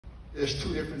there's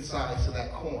two different sides to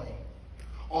that coin.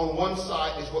 On one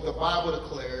side is what the Bible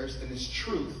declares and is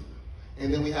truth,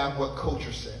 and then we have what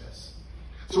culture says.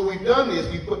 So what we've done is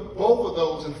we put both of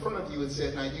those in front of you and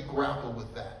said, now you grapple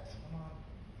with that.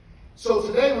 So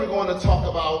today we're going to talk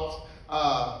about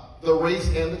the race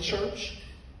and the church.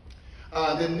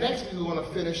 Then next week we're going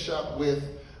to finish up with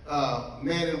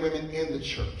men and women in the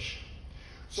church.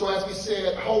 So as we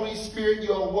said, Holy Spirit,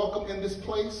 you are welcome in this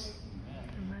place.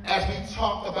 As we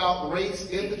talk about race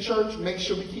in the church, make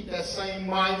sure we keep that same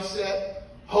mindset.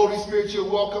 Holy Spirit, you're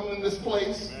welcome in this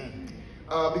place.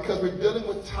 Because we're dealing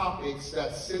with topics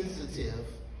that's sensitive.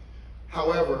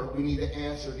 However, we need to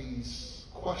answer these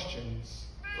questions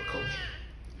for culture.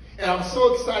 And I'm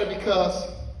so excited because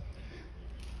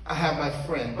I have my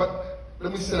friend. But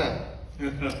let me sit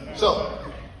down. So,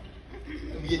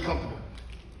 let me get comfortable.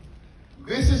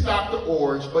 This is Dr.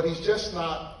 Iorg, but he's just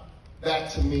not that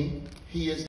to me. He is